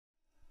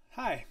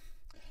Hi.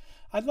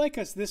 I'd like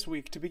us this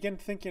week to begin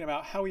thinking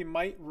about how we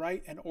might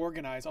write and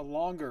organize a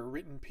longer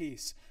written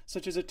piece,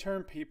 such as a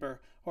term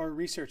paper or a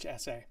research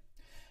essay.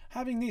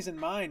 Having these in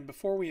mind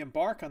before we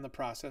embark on the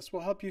process will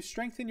help you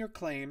strengthen your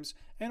claims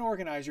and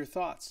organize your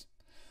thoughts.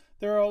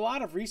 There are a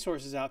lot of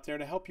resources out there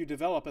to help you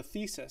develop a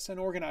thesis and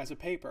organize a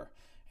paper,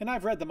 and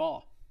I've read them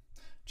all.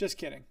 Just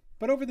kidding.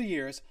 But over the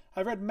years,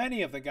 I've read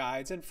many of the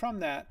guides, and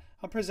from that,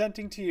 I'm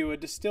presenting to you a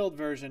distilled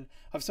version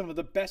of some of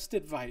the best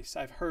advice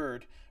I've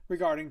heard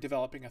regarding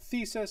developing a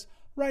thesis,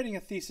 writing a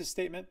thesis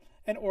statement,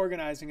 and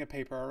organizing a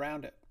paper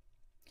around it.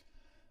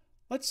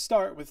 Let's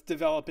start with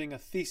developing a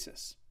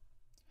thesis.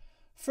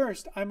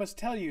 First, I must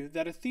tell you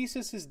that a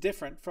thesis is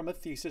different from a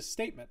thesis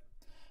statement.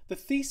 The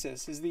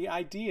thesis is the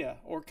idea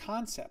or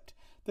concept.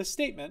 The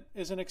statement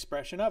is an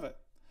expression of it.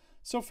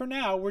 So for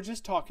now, we're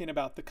just talking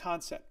about the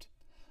concept.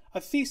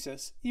 A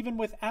thesis, even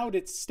without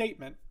its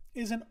statement,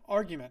 is an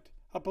argument,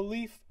 a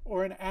belief,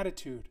 or an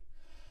attitude.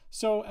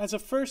 So as a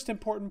first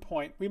important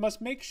point, we must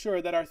make sure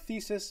that our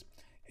thesis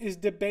is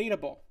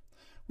debatable.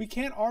 We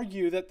can't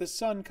argue that the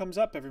sun comes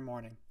up every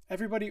morning.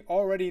 Everybody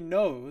already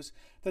knows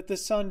that the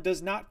sun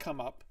does not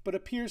come up, but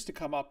appears to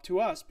come up to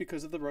us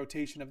because of the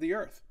rotation of the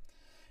earth.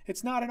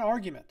 It's not an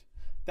argument.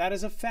 That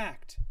is a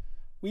fact.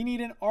 We need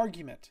an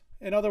argument.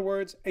 In other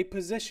words, a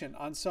position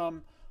on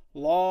some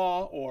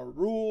law or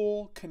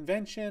rule,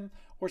 convention,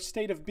 or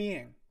state of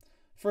being.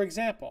 For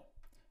example,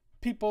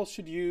 people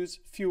should use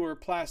fewer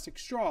plastic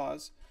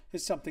straws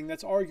is something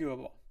that's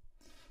arguable.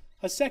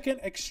 A second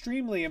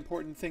extremely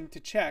important thing to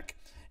check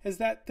is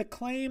that the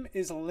claim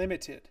is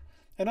limited.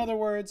 In other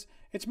words,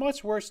 it's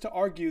much worse to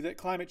argue that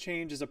climate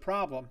change is a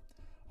problem,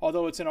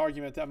 although it's an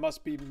argument that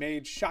must be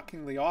made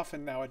shockingly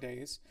often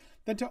nowadays,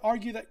 than to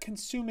argue that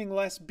consuming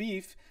less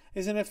beef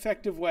is an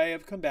effective way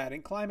of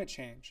combating climate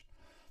change.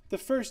 The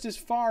first is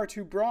far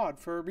too broad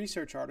for a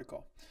research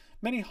article.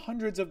 Many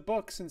hundreds of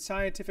books and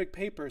scientific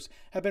papers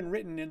have been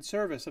written in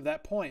service of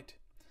that point.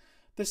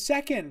 The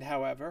second,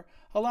 however,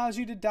 allows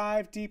you to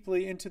dive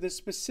deeply into the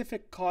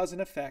specific cause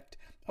and effect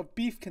of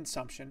beef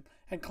consumption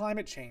and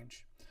climate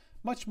change,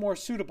 much more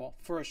suitable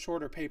for a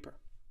shorter paper.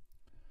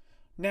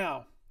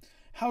 Now,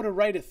 how to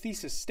write a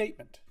thesis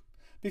statement.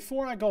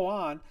 Before I go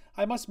on,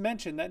 I must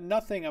mention that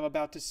nothing I'm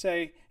about to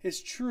say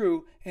is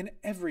true in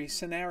every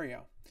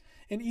scenario.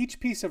 In each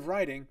piece of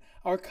writing,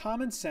 our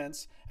common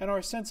sense and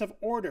our sense of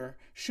order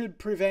should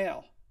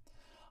prevail.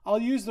 I'll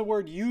use the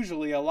word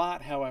usually a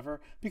lot,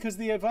 however, because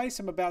the advice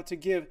I'm about to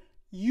give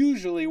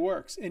usually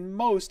works in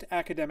most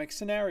academic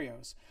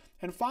scenarios,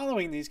 and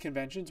following these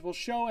conventions will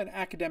show an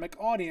academic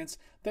audience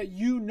that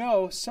you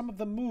know some of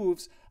the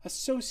moves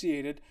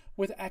associated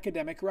with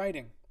academic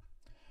writing.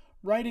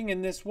 Writing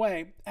in this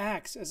way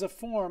acts as a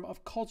form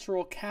of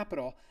cultural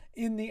capital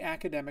in the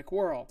academic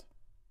world.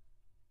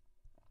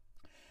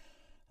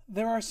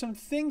 There are some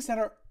things that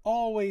are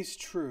always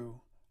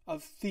true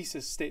of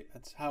thesis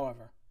statements,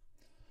 however.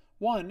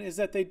 One is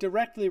that they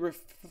directly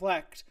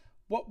reflect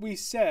what we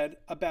said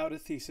about a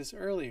thesis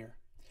earlier.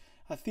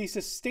 A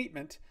thesis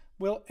statement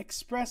will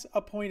express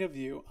a point of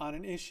view on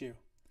an issue.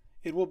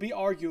 It will be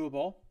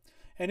arguable,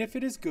 and if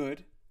it is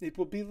good, it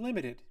will be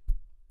limited.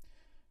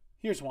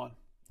 Here's one.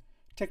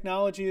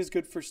 Technology is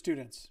good for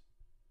students.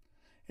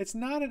 It's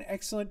not an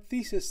excellent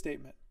thesis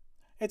statement.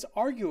 It's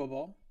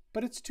arguable,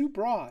 but it's too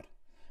broad.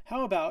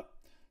 How about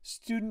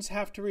students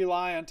have to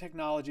rely on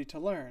technology to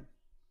learn?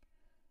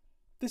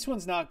 This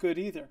one's not good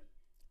either.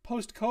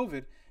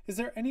 Post-COVID, is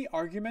there any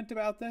argument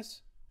about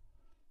this?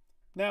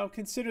 Now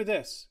consider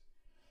this.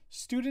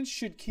 Students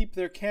should keep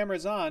their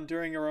cameras on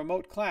during a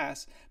remote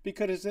class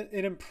because it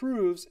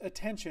improves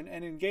attention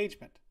and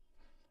engagement.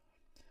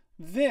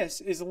 This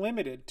is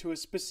limited to a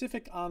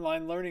specific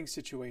online learning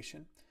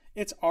situation.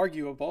 It's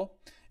arguable,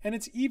 and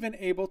it's even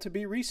able to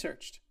be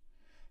researched.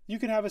 You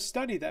can have a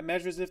study that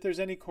measures if there's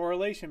any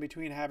correlation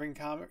between having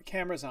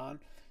cameras on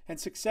and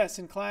success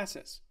in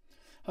classes.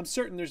 I'm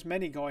certain there's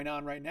many going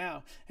on right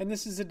now, and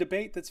this is a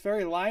debate that's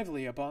very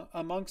lively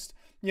amongst,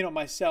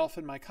 myself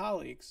and my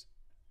colleagues.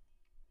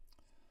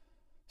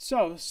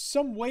 So,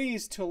 some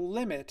ways to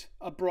limit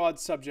a broad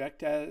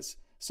subject,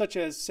 such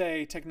as,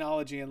 say,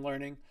 technology and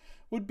learning,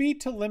 would be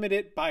to limit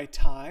it by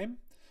time.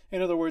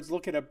 In other words,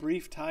 look at a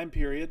brief time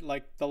period,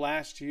 like the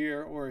last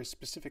year or a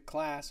specific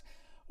class,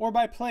 or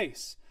by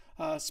place.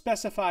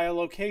 Specify a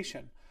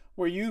location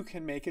where you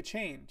can make a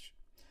change.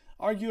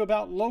 Argue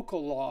about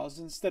local laws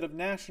instead of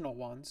national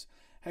ones,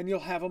 and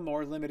you'll have a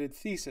more limited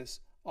thesis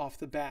off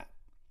the bat.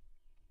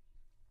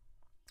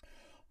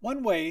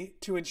 One way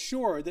to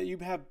ensure that you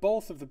have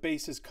both of the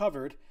bases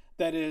covered,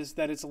 that is,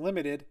 that it's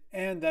limited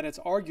and that it's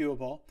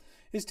arguable,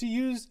 is to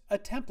use a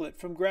template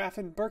from Graff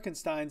and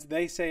Birkenstein's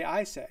They Say,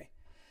 I Say.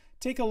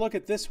 Take a look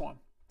at this one.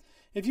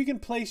 If you can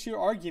place your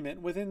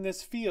argument within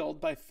this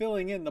field by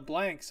filling in the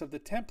blanks of the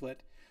template,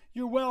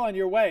 you're well on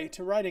your way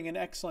to writing an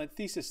excellent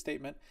thesis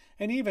statement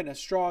and even a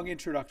strong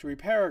introductory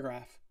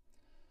paragraph.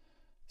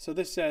 So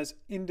this says,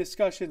 in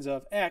discussions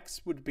of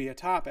X would be a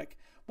topic.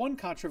 One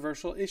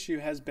controversial issue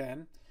has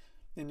been,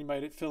 and you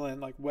might fill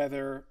in like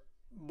whether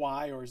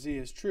Y or Z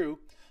is true.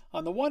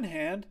 On the one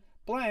hand,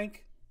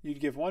 blank, you'd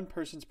give one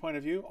person's point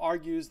of view,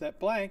 argues that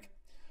blank.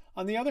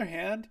 On the other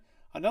hand,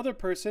 another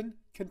person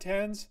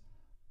contends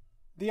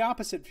the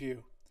opposite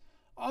view.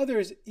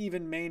 Others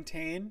even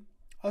maintain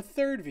a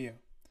third view.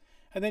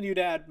 And then you'd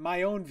add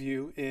my own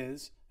view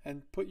is,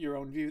 and put your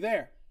own view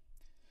there.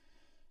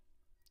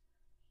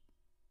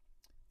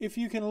 If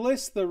you can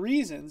list the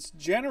reasons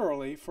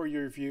generally for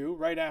your view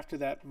right after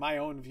that my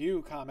own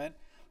view comment,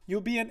 you'll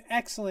be in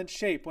excellent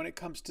shape when it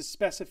comes to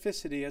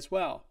specificity as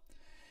well.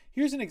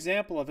 Here's an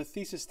example of a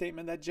thesis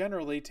statement that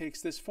generally takes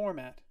this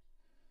format.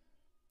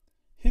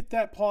 Hit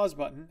that pause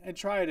button and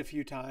try it a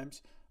few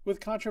times with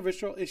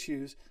controversial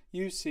issues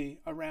you see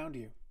around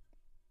you.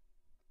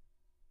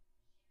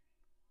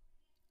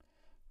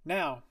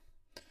 Now,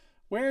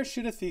 where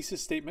should a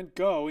thesis statement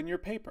go in your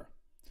paper?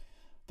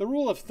 The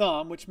rule of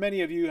thumb, which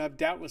many of you have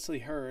doubtlessly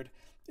heard,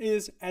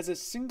 is as a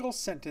single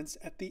sentence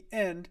at the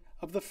end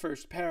of the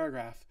first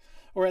paragraph,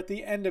 or at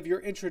the end of your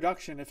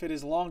introduction if it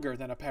is longer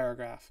than a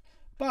paragraph.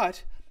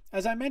 But,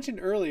 as I mentioned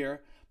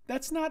earlier,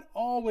 that's not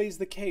always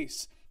the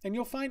case, and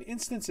you'll find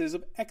instances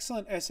of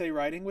excellent essay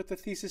writing with the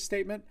thesis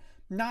statement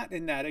not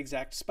in that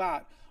exact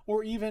spot,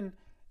 or even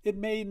it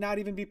may not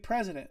even be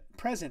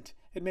present.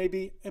 It may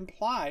be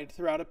implied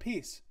throughout a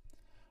piece.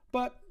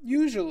 But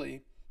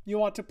usually, you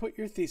want to put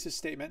your thesis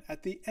statement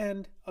at the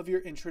end of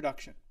your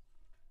introduction.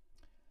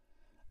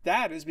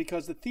 That is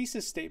because the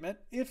thesis statement,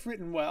 if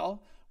written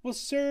well, will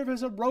serve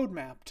as a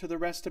roadmap to the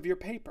rest of your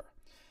paper.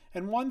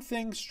 And one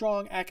thing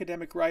strong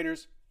academic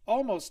writers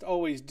almost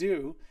always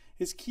do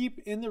is keep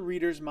in the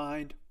reader's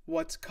mind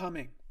what's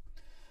coming.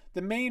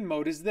 The main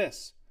mode is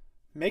this: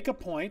 make a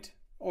point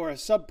or a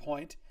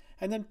subpoint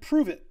and then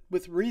prove it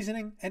with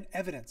reasoning and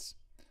evidence.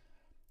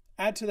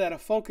 Add to that a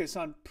focus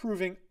on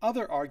proving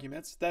other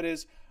arguments, that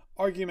is,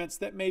 arguments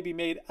that may be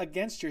made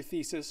against your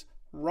thesis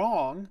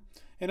wrong,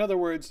 in other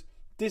words,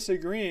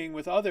 disagreeing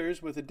with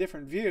others with a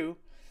different view,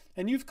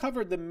 and you've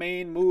covered the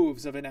main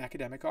moves of an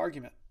academic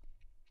argument.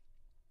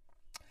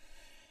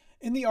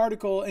 In the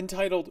article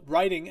entitled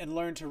Writing and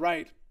Learn to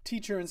Write,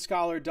 teacher and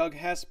scholar Doug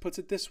Hess puts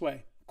it this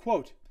way,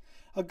 quote,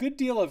 "A good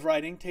deal of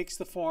writing takes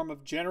the form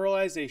of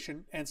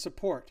generalization and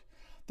support.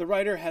 The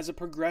writer has a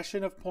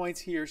progression of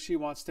points he or she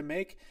wants to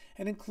make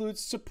and includes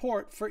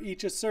support for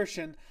each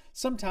assertion,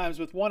 sometimes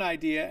with one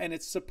idea and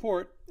its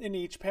support in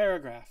each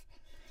paragraph.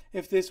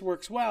 If this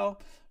works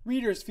well,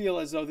 readers feel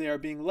as though they are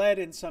being led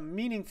in some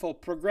meaningful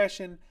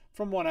progression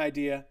from one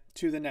idea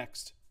to the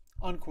next."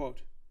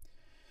 Unquote.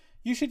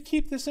 You should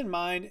keep this in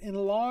mind in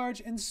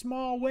large and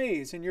small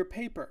ways in your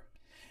paper.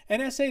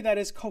 An essay that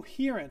is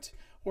coherent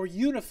or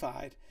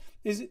unified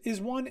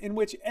is one in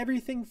which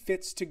everything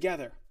fits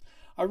together.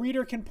 A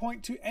reader can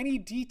point to any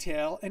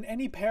detail in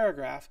any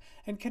paragraph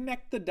and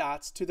connect the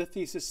dots to the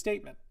thesis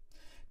statement.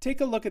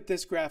 Take a look at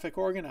this graphic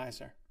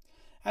organizer.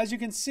 As you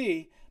can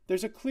see,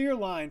 there's a clear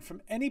line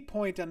from any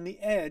point on the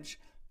edge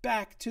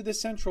back to the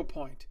central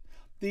point.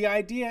 The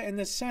idea in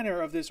the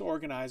center of this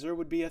organizer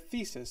would be a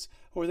thesis,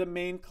 or the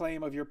main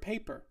claim of your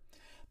paper.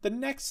 The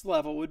next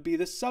level would be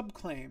the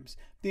subclaims,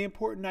 the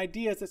important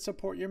ideas that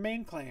support your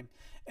main claim,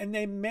 and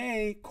they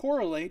may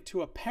correlate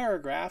to a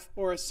paragraph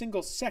or a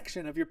single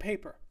section of your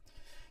paper.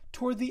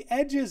 Toward the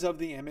edges of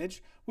the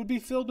image would be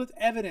filled with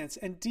evidence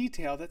and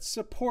detail that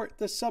support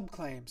the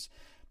subclaims.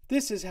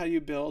 This is how you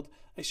build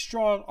a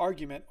strong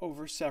argument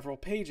over several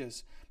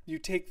pages. You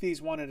take these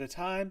one at a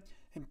time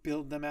and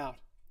build them out.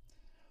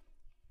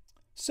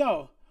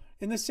 So,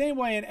 in the same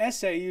way an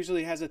essay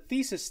usually has a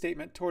thesis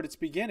statement toward its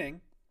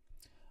beginning,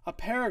 a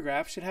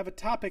paragraph should have a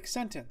topic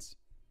sentence,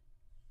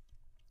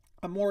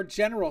 a more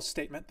general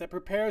statement that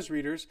prepares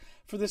readers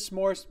for this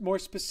more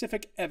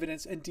specific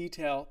evidence and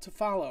detail to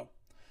follow.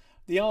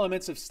 The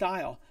Elements of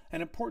Style,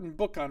 an important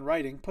book on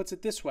writing, puts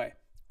it this way,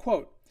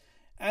 quote,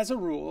 "As a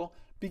rule,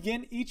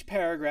 begin each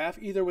paragraph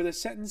either with a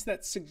sentence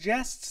that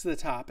suggests the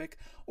topic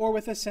or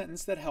with a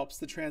sentence that helps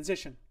the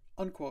transition."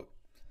 Unquote.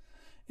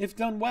 If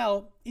done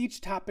well,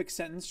 each topic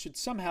sentence should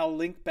somehow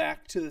link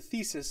back to the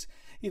thesis,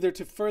 either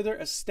to further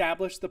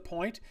establish the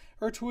point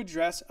or to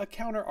address a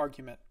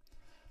counter-argument.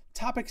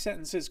 Topic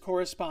sentences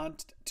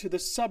correspond to the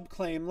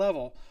subclaim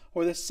level,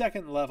 or the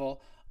second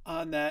level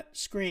on that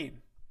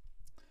screen.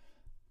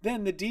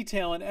 Then the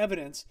detail and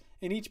evidence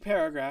in each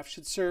paragraph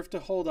should serve to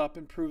hold up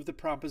and prove the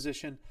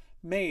proposition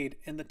made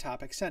in the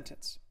topic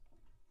sentence.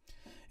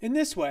 In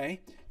this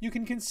way, you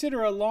can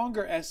consider a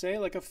longer essay,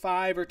 like a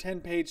 5 or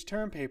 10-page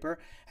term paper,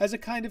 as a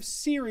kind of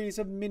series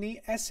of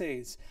mini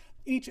essays,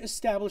 each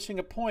establishing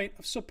a point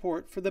of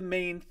support for the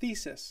main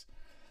thesis.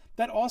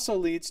 That also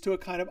leads to a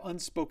kind of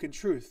unspoken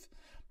truth.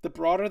 The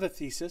broader the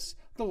thesis,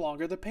 the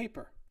longer the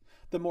paper.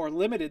 The more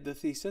limited the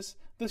thesis,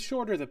 the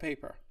shorter the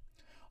paper.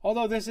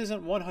 Although this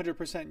isn't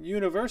 100%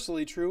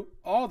 universally true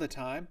all the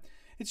time,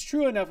 it's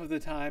true enough of the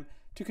time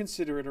to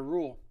consider it a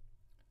rule.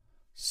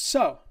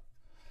 So,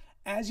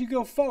 as you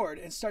go forward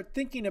and start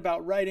thinking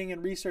about writing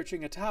and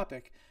researching a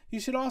topic,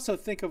 you should also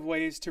think of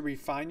ways to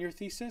refine your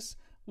thesis,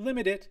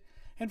 limit it,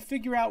 and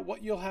figure out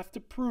what you'll have to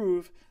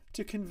prove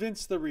to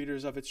convince the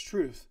readers of its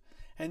truth.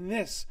 And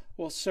this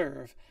will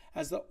serve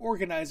as the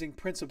organizing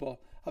principle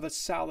of a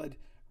solid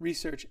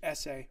research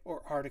essay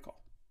or article.